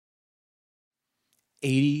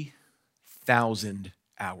80,000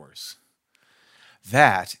 hours.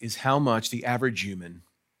 That is how much the average human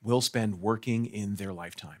will spend working in their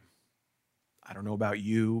lifetime. I don't know about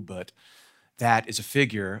you, but that is a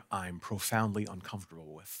figure I'm profoundly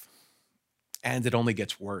uncomfortable with. And it only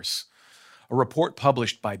gets worse. A report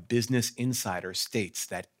published by Business Insider states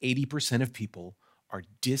that 80% of people are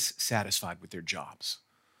dissatisfied with their jobs.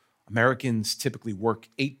 Americans typically work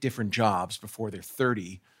 8 different jobs before they're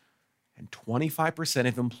 30, and 25%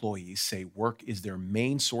 of employees say work is their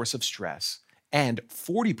main source of stress, and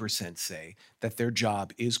 40% say that their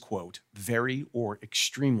job is, quote, very or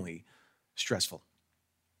extremely stressful.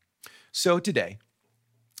 So today,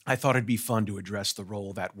 I thought it'd be fun to address the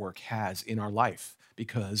role that work has in our life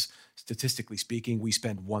because, statistically speaking, we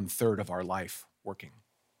spend 1/3 of our life working.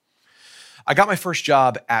 I got my first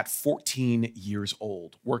job at 14 years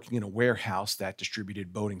old, working in a warehouse that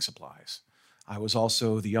distributed boating supplies. I was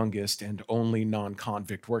also the youngest and only non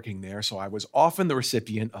convict working there, so I was often the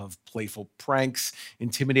recipient of playful pranks,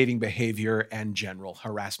 intimidating behavior, and general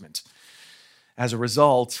harassment. As a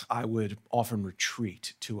result, I would often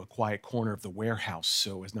retreat to a quiet corner of the warehouse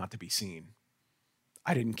so as not to be seen.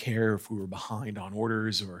 I didn't care if we were behind on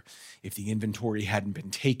orders or if the inventory hadn't been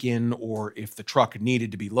taken or if the truck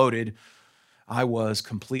needed to be loaded. I was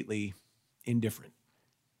completely indifferent.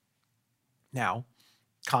 Now,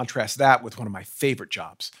 contrast that with one of my favorite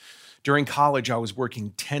jobs. During college, I was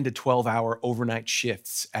working 10 to 12-hour overnight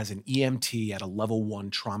shifts as an EMT at a level 1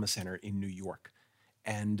 trauma center in New York,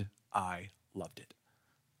 and I loved it.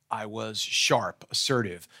 I was sharp,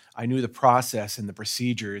 assertive. I knew the process and the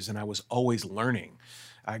procedures, and I was always learning.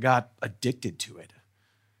 I got addicted to it.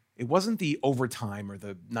 It wasn't the overtime or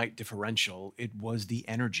the night differential, it was the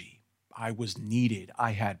energy. I was needed,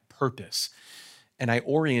 I had purpose, and I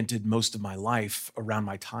oriented most of my life around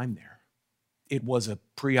my time there. It was a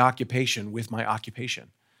preoccupation with my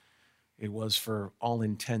occupation. It was, for all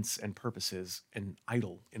intents and purposes, an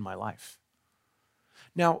idol in my life.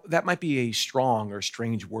 Now, that might be a strong or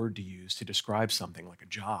strange word to use to describe something like a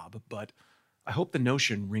job, but I hope the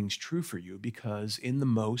notion rings true for you because, in the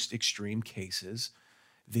most extreme cases,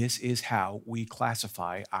 this is how we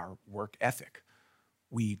classify our work ethic.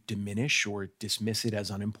 We diminish or dismiss it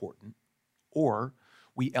as unimportant, or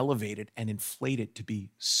we elevate it and inflate it to be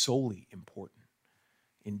solely important,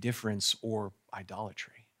 indifference or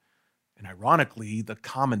idolatry. And ironically, the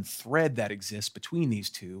common thread that exists between these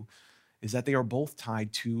two is that they are both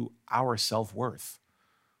tied to our self worth.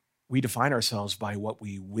 We define ourselves by what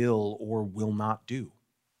we will or will not do.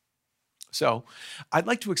 So, I'd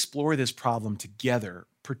like to explore this problem together,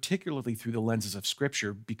 particularly through the lenses of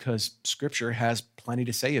Scripture, because Scripture has plenty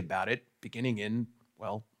to say about it, beginning in,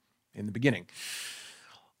 well, in the beginning.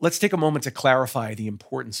 Let's take a moment to clarify the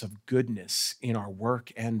importance of goodness in our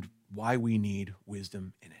work and why we need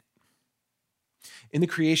wisdom in it. In the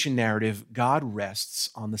creation narrative, God rests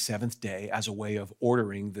on the seventh day as a way of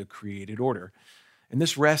ordering the created order. And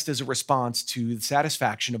this rest is a response to the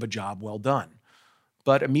satisfaction of a job well done.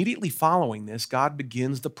 But immediately following this, God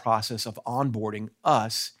begins the process of onboarding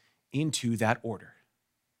us into that order.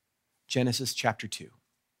 Genesis chapter 2.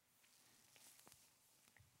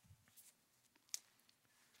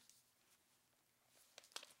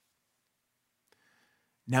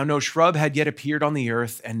 Now no shrub had yet appeared on the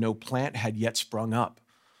earth, and no plant had yet sprung up.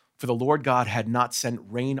 For the Lord God had not sent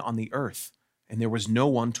rain on the earth, and there was no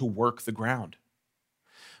one to work the ground.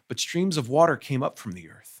 But streams of water came up from the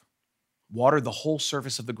earth, watered the whole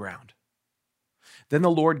surface of the ground. Then the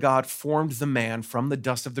Lord God formed the man from the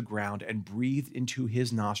dust of the ground and breathed into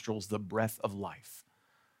his nostrils the breath of life,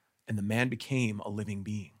 and the man became a living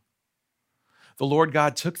being. The Lord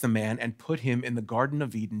God took the man and put him in the Garden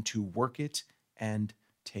of Eden to work it and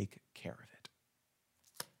take care of it.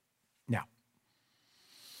 Now,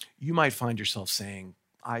 you might find yourself saying,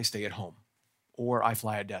 I stay at home, or I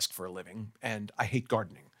fly a desk for a living, and I hate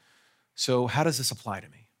gardening. So how does this apply to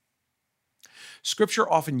me? Scripture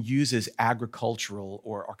often uses agricultural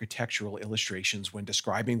or architectural illustrations when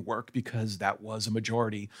describing work because that was a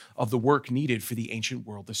majority of the work needed for the ancient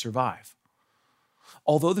world to survive.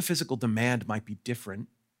 Although the physical demand might be different,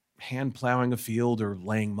 hand plowing a field or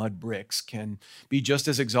laying mud bricks can be just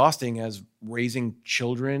as exhausting as raising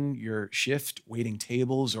children, your shift, waiting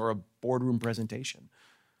tables, or a boardroom presentation.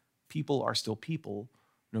 People are still people,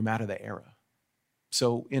 no matter the era.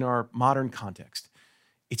 So, in our modern context,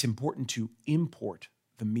 it's important to import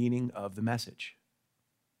the meaning of the message.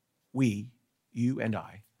 We, you and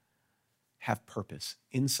I, have purpose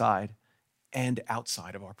inside and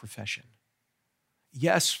outside of our profession.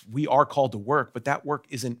 Yes, we are called to work, but that work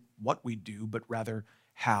isn't what we do, but rather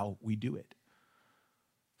how we do it.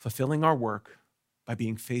 Fulfilling our work by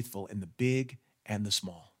being faithful in the big and the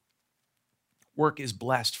small. Work is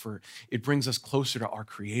blessed, for it brings us closer to our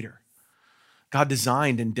Creator. God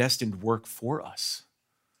designed and destined work for us.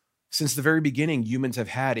 Since the very beginning, humans have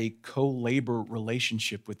had a co-labor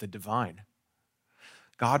relationship with the divine.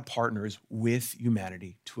 God partners with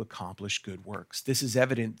humanity to accomplish good works. This is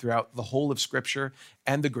evident throughout the whole of Scripture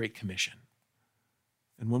and the Great Commission.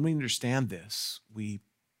 And when we understand this, we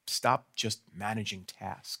stop just managing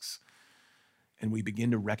tasks and we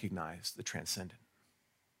begin to recognize the transcendent.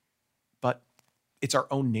 But it's our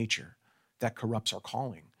own nature that corrupts our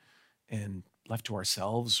calling, and left to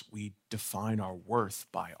ourselves, we define our worth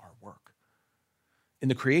by our work. In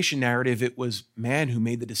the creation narrative, it was man who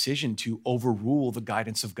made the decision to overrule the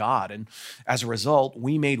guidance of God. And as a result,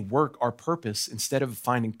 we made work our purpose instead of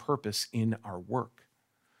finding purpose in our work.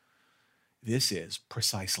 This is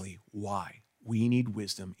precisely why we need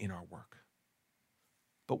wisdom in our work.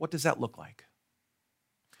 But what does that look like?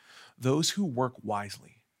 Those who work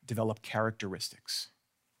wisely develop characteristics.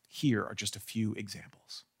 Here are just a few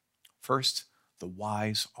examples. First, the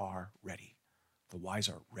wise are ready. The wise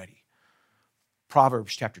are ready.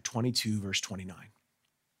 Proverbs chapter 22, verse 29.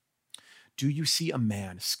 Do you see a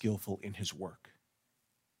man skillful in his work?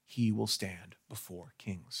 He will stand before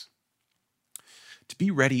kings. To be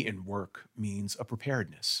ready in work means a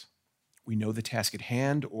preparedness. We know the task at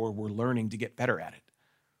hand, or we're learning to get better at it.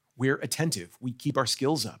 We're attentive. We keep our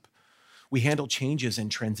skills up. We handle changes and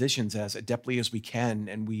transitions as adeptly as we can,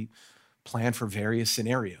 and we plan for various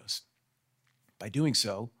scenarios. By doing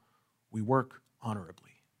so, we work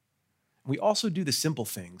honorably. We also do the simple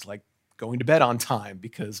things like going to bed on time,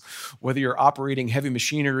 because whether you're operating heavy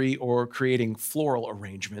machinery or creating floral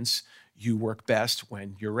arrangements, you work best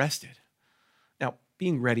when you're rested. Now,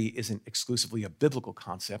 being ready isn't exclusively a biblical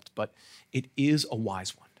concept, but it is a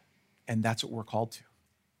wise one, and that's what we're called to.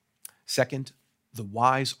 Second, the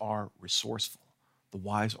wise are resourceful. The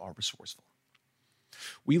wise are resourceful.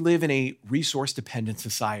 We live in a resource-dependent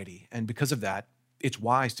society, and because of that, it's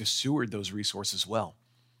wise to steward those resources well,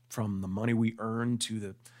 from the money we earn to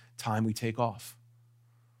the time we take off.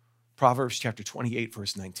 Proverbs chapter 28,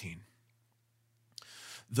 verse 19.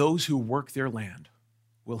 Those who work their land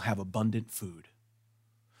will have abundant food,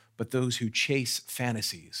 but those who chase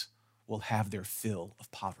fantasies will have their fill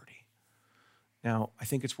of poverty. Now, I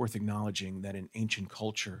think it's worth acknowledging that in ancient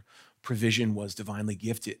culture, provision was divinely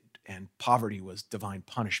gifted and poverty was divine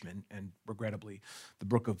punishment. And regrettably, the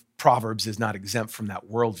book of Proverbs is not exempt from that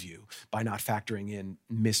worldview by not factoring in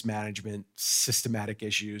mismanagement, systematic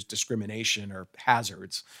issues, discrimination, or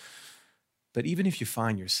hazards. But even if you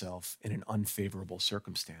find yourself in an unfavorable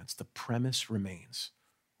circumstance, the premise remains: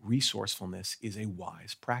 resourcefulness is a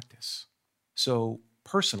wise practice. So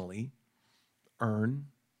personally, earn,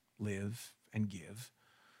 live, and give,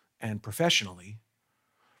 and professionally,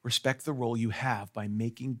 respect the role you have by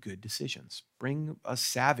making good decisions. Bring a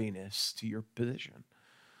savviness to your position.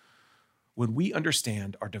 When we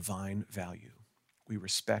understand our divine value, we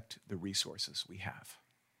respect the resources we have.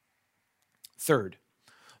 Third,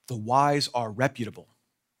 the wise are reputable.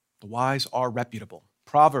 The wise are reputable.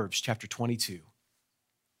 Proverbs chapter 22.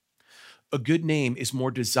 A good name is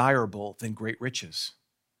more desirable than great riches.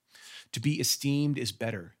 To be esteemed is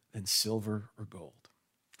better than silver or gold.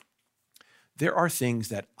 There are things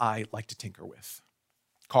that I like to tinker with: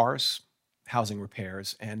 cars, housing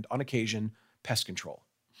repairs, and on occasion, pest control.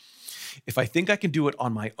 If I think I can do it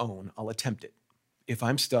on my own, I'll attempt it. If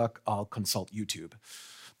I'm stuck, I'll consult YouTube.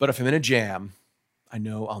 But if I'm in a jam, I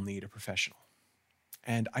know I'll need a professional.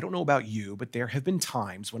 And I don't know about you, but there have been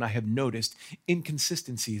times when I have noticed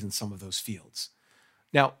inconsistencies in some of those fields.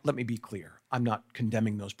 Now, let me be clear. I'm not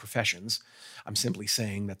condemning those professions. I'm simply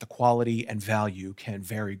saying that the quality and value can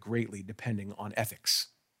vary greatly depending on ethics.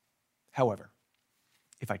 However,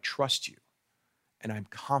 if I trust you and I'm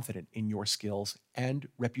confident in your skills and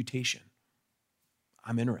reputation,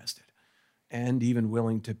 I'm interested and even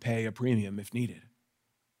willing to pay a premium if needed.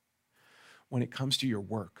 When it comes to your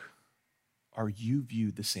work, are you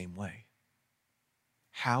viewed the same way?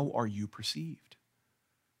 How are you perceived?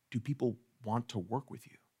 Do people want to work with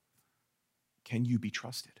you? Can you be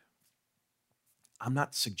trusted? I'm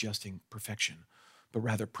not suggesting perfection, but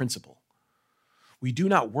rather principle. We do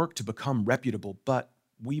not work to become reputable, but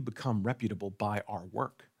we become reputable by our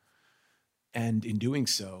work. And in doing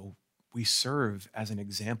so, we serve as an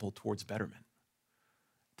example towards betterment.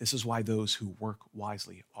 This is why those who work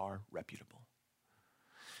wisely are reputable.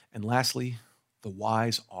 And lastly, the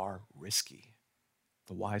wise are risky.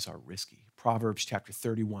 The wise are risky. Proverbs chapter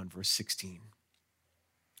 31, verse 16.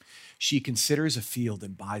 She considers a field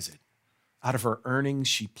and buys it. Out of her earnings,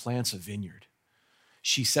 she plants a vineyard.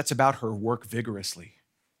 She sets about her work vigorously.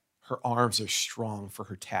 Her arms are strong for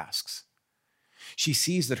her tasks. She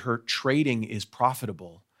sees that her trading is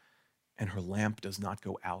profitable and her lamp does not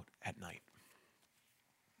go out at night.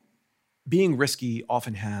 Being risky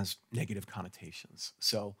often has negative connotations.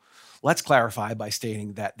 So let's clarify by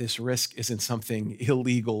stating that this risk isn't something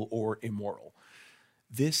illegal or immoral.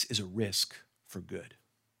 This is a risk for good,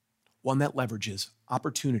 one that leverages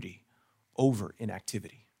opportunity over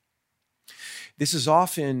inactivity. This is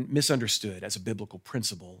often misunderstood as a biblical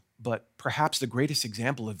principle, but perhaps the greatest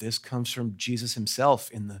example of this comes from Jesus himself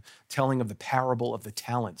in the telling of the parable of the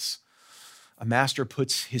talents. A master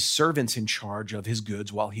puts his servants in charge of his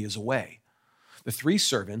goods while he is away. The 3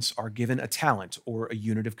 servants are given a talent or a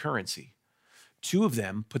unit of currency. 2 of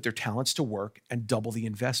them put their talents to work and double the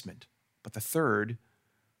investment, but the third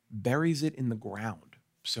buries it in the ground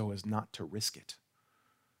so as not to risk it.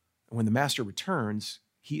 And when the master returns,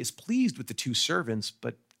 he is pleased with the 2 servants,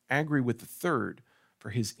 but angry with the third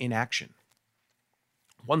for his inaction.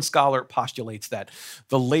 One scholar postulates that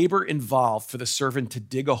the labor involved for the servant to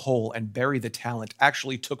dig a hole and bury the talent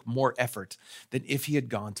actually took more effort than if he had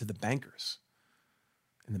gone to the bankers.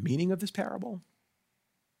 And the meaning of this parable?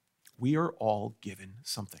 We are all given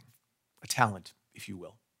something, a talent, if you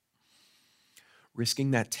will.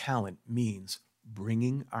 Risking that talent means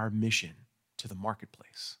bringing our mission to the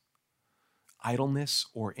marketplace. Idleness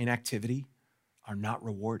or inactivity are not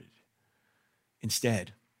rewarded.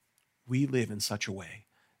 Instead, we live in such a way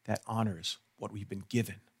that honors what we've been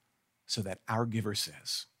given so that our giver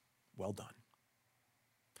says, well done.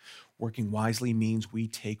 Working wisely means we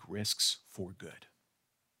take risks for good.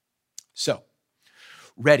 So,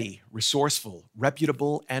 ready, resourceful,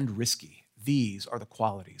 reputable, and risky. These are the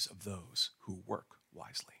qualities of those who work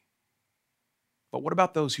wisely. But what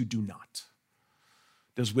about those who do not?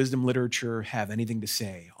 Does wisdom literature have anything to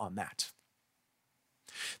say on that?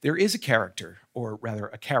 There is a character, or rather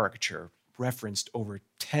a caricature, referenced over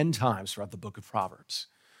 10 times throughout the book of Proverbs.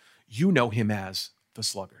 You know him as the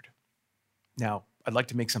sluggard. Now, I'd like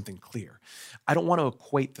to make something clear. I don't want to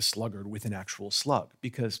equate the sluggard with an actual slug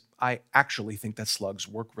because I actually think that slugs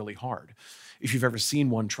work really hard. If you've ever seen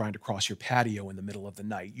one trying to cross your patio in the middle of the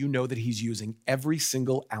night, you know that he's using every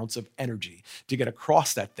single ounce of energy to get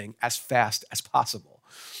across that thing as fast as possible.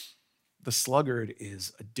 The sluggard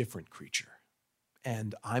is a different creature,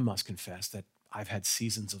 and I must confess that I've had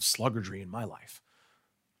seasons of sluggardry in my life.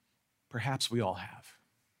 Perhaps we all have.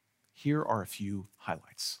 Here are a few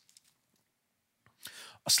highlights.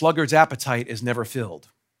 A sluggard's appetite is never filled,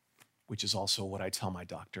 which is also what I tell my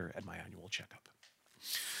doctor at my annual checkup.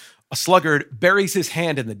 A sluggard buries his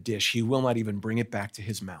hand in the dish. He will not even bring it back to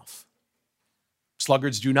his mouth.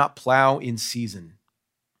 Sluggards do not plow in season.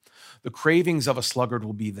 The cravings of a sluggard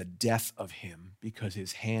will be the death of him because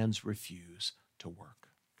his hands refuse to work.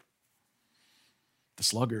 The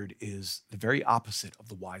sluggard is the very opposite of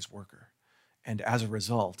the wise worker, and as a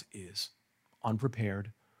result is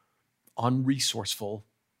unprepared, unresourceful,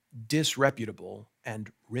 disreputable,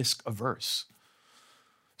 and risk-averse.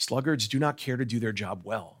 Sluggards do not care to do their job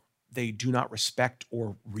well. They do not respect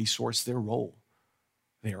or resource their role.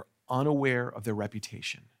 They are unaware of their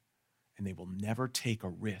reputation, and they will never take a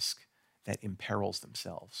risk that imperils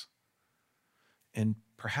themselves. And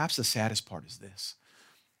perhaps the saddest part is this.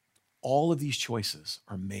 All of these choices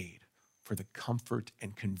are made for the comfort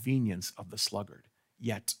and convenience of the sluggard,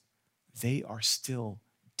 yet they are still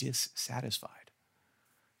dissatisfied.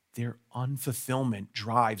 Their unfulfillment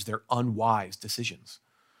drives their unwise decisions.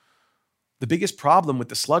 The biggest problem with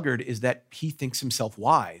the sluggard is that he thinks himself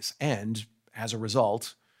wise, and as a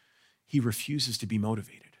result, he refuses to be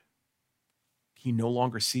motivated. He no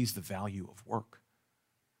longer sees the value of work.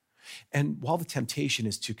 And while the temptation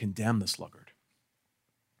is to condemn the sluggard,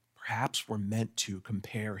 perhaps we're meant to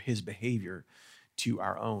compare his behavior to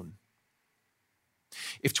our own.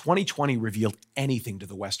 If 2020 revealed anything to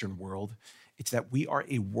the Western world, it's that we are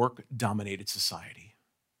a work-dominated society.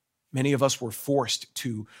 Many of us were forced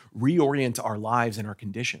to reorient our lives and our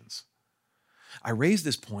conditions. I raise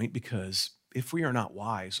this point because if we are not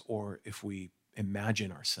wise, or if we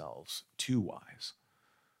imagine ourselves too wise,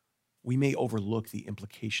 we may overlook the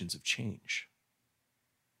implications of change.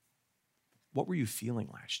 What were you feeling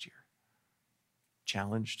last year?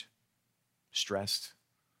 Challenged? Stressed?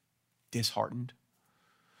 Disheartened?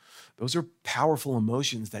 Those are powerful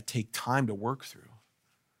emotions that take time to work through.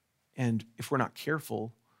 And if we're not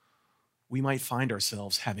careful, we might find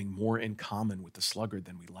ourselves having more in common with the sluggard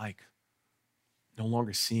than we like, no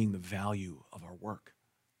longer seeing the value of our work.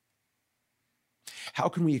 How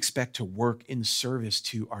can we expect to work in service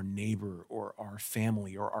to our neighbor or our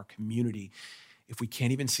family or our community if we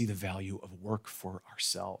can't even see the value of work for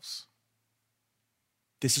ourselves?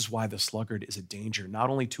 This is why the sluggard is a danger,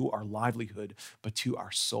 not only to our livelihood, but to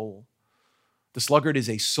our soul. The sluggard is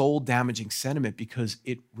a soul damaging sentiment because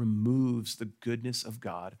it removes the goodness of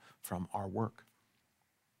God from our work.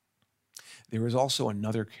 There is also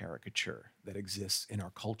another caricature that exists in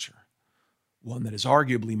our culture, one that is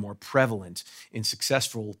arguably more prevalent in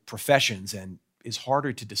successful professions and is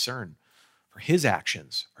harder to discern, for his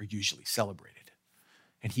actions are usually celebrated.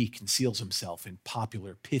 And he conceals himself in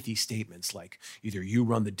popular, pithy statements like, either you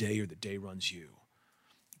run the day or the day runs you.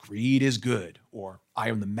 Greed is good, or I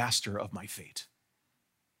am the master of my fate.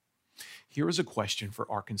 Here is a question for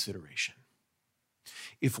our consideration.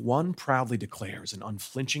 If one proudly declares an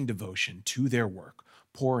unflinching devotion to their work,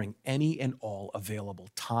 pouring any and all available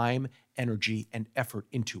time, energy, and effort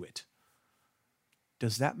into it,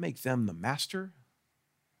 does that make them the master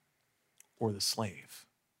or the slave?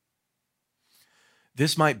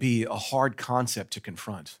 This might be a hard concept to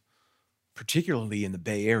confront, particularly in the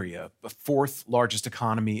Bay Area, the fourth largest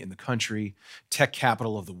economy in the country, tech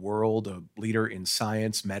capital of the world, a leader in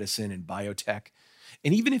science, medicine, and biotech.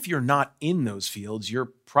 And even if you're not in those fields, you're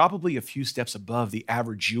probably a few steps above the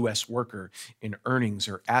average US worker in earnings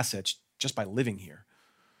or assets just by living here.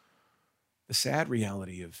 The sad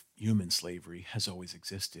reality of human slavery has always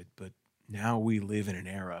existed, but now we live in an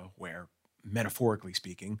era where, metaphorically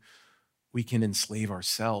speaking, we can enslave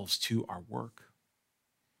ourselves to our work.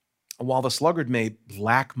 While the sluggard may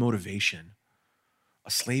lack motivation, a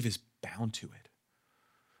slave is bound to it.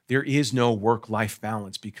 There is no work-life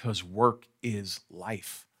balance because work is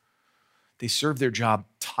life. They serve their job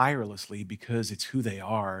tirelessly because it's who they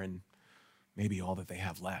are and maybe all that they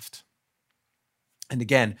have left. And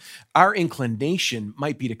again, our inclination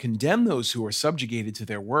might be to condemn those who are subjugated to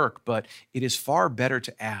their work, but it is far better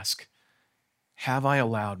to ask, have I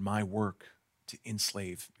allowed my work to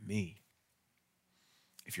enslave me?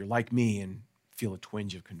 If you're like me and feel a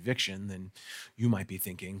twinge of conviction, then you might be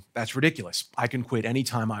thinking, that's ridiculous. I can quit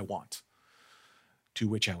anytime I want. To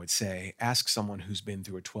which I would say, ask someone who's been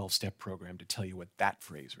through a 12-step program to tell you what that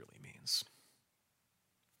phrase really means.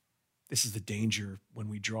 This is the danger when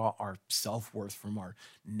we draw our self-worth from our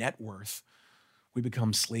net worth. We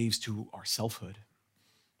become slaves to our selfhood.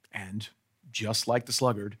 And just like the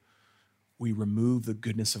sluggard, we remove the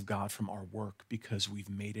goodness of God from our work because we've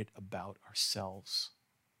made it about ourselves.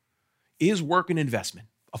 Is work an investment?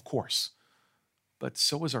 Of course. But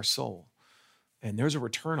so is our soul. And there's a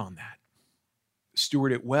return on that.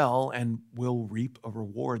 Steward it well and we'll reap a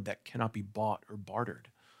reward that cannot be bought or bartered.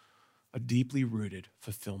 A deeply rooted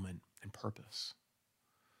fulfillment and purpose.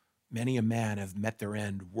 Many a man have met their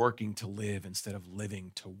end working to live instead of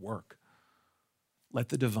living to work. Let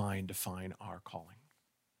the divine define our calling.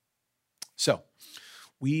 So,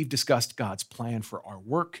 we've discussed God's plan for our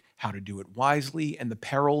work, how to do it wisely, and the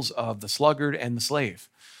perils of the sluggard and the slave.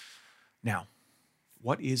 Now,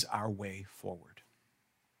 what is our way forward?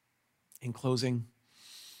 In closing,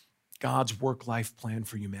 God's work-life plan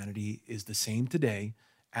for humanity is the same today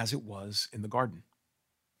as it was in the garden.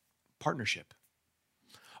 Partnership.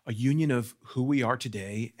 A union of who we are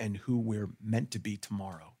today and who we're meant to be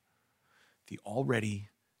tomorrow. The already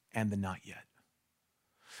and the not yet.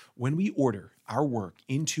 When we order our work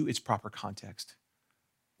into its proper context,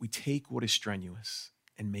 we take what is strenuous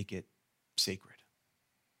and make it sacred.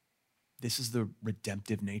 This is the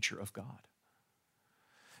redemptive nature of God.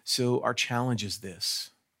 So our challenge is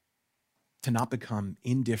this: to not become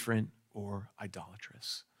indifferent or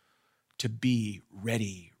idolatrous, to be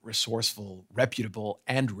ready, resourceful, reputable,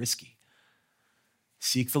 and risky.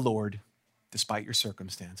 Seek the Lord despite your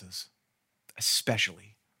circumstances,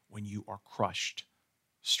 especially when you are crushed,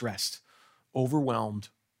 stressed, overwhelmed,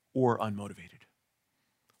 or unmotivated.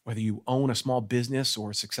 Whether you own a small business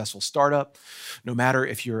or a successful startup, no matter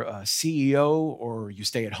if you're a CEO or you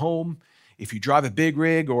stay at home, if you drive a big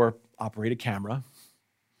rig or operate a camera,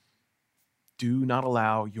 do not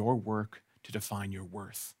allow your work to define your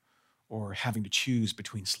worth or having to choose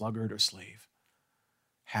between sluggard or slave.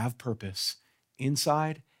 Have purpose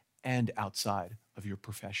inside and outside of your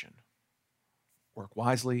profession. Work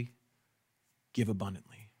wisely, give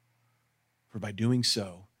abundantly, for by doing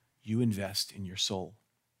so, you invest in your soul.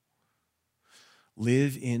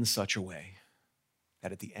 Live in such a way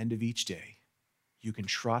that at the end of each day, you can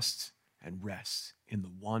trust and rest in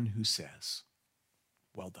the one who says,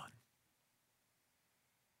 well done.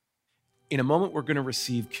 In a moment, we're going to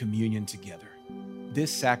receive communion together.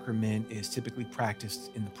 This sacrament is typically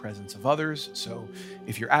practiced in the presence of others, so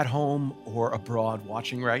if you're at home or abroad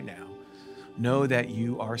watching right now, know that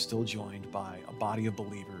you are still joined by a body of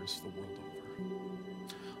believers the world over.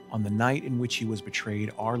 On the night in which he was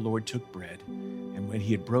betrayed, our Lord took bread, and when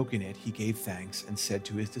he had broken it, he gave thanks and said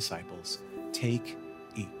to his disciples, "Take,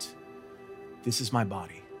 eat. This is my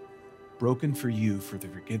body, broken for you for the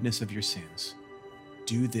forgiveness of your sins.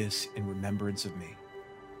 Do this in remembrance of me."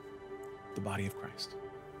 The body of Christ.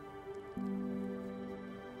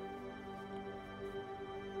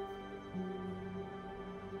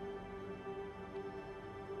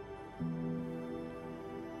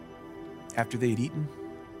 After they had eaten,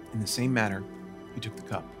 in the same manner, he took the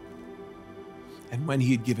cup. And when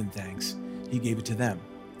he had given thanks, he gave it to them,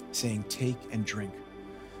 saying, "Take and drink.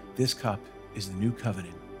 This cup is the new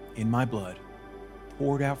covenant in my blood,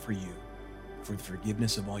 poured out for you for the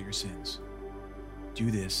forgiveness of all your sins.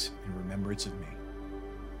 Do this in remembrance of me."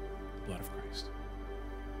 The blood of Christ.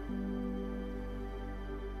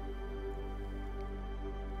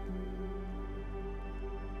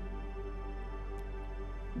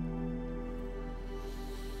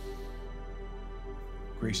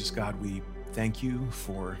 Gracious God, we thank you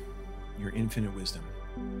for your infinite wisdom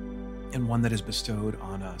and one that is bestowed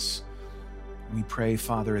on us. We pray,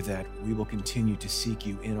 Father, that we will continue to seek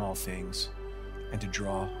you in all things and to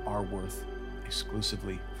draw our worth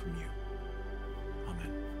exclusively from you.